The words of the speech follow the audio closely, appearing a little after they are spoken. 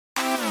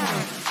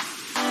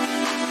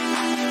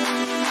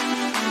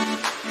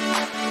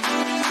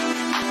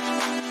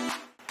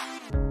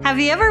Have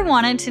you ever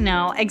wanted to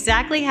know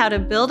exactly how to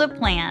build a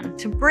plan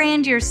to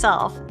brand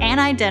yourself and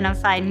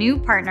identify new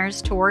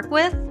partners to work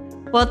with?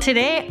 Well,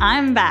 today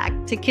I'm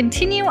back to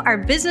continue our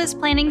business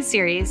planning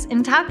series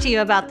and talk to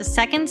you about the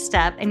second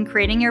step in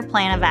creating your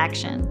plan of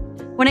action.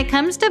 When it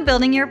comes to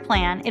building your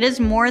plan, it is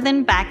more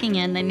than backing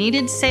in the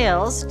needed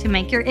sales to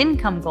make your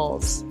income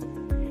goals.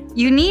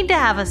 You need to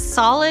have a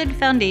solid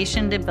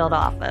foundation to build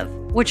off of,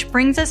 which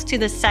brings us to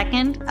the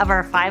second of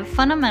our 5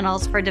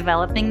 fundamentals for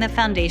developing the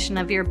foundation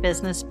of your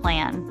business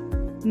plan: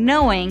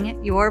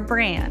 knowing your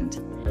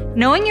brand.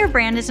 Knowing your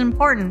brand is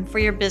important for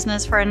your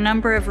business for a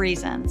number of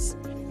reasons.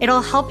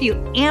 It'll help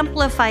you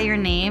amplify your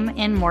name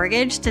in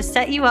mortgage to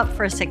set you up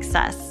for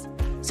success.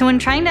 So when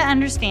trying to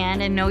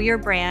understand and know your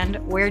brand,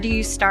 where do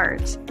you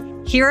start?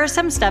 Here are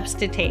some steps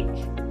to take.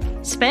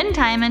 Spend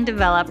time and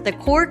develop the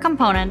core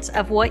components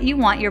of what you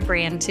want your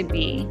brand to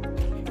be.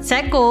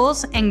 Set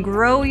goals and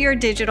grow your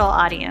digital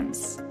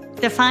audience.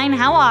 Define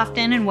how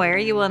often and where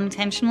you will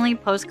intentionally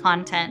post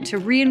content to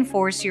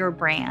reinforce your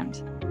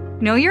brand.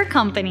 Know your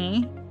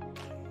company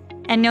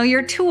and know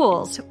your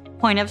tools: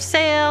 point of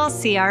sale,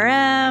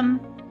 CRM,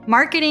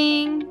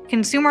 marketing,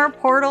 consumer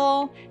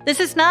portal. This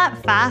is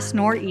not fast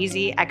nor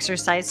easy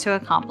exercise to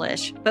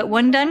accomplish, but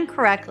when done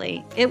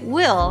correctly, it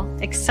will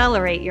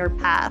accelerate your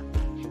path.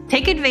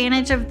 Take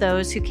advantage of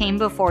those who came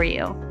before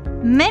you.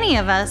 Many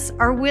of us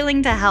are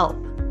willing to help.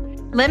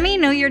 Let me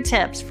know your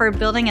tips for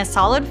building a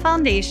solid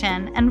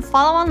foundation and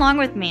follow along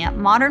with me at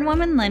Modern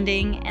Women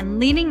Lending and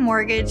Leading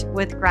Mortgage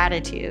with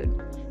Gratitude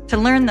to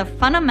learn the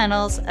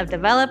fundamentals of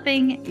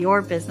developing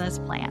your business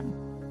plan.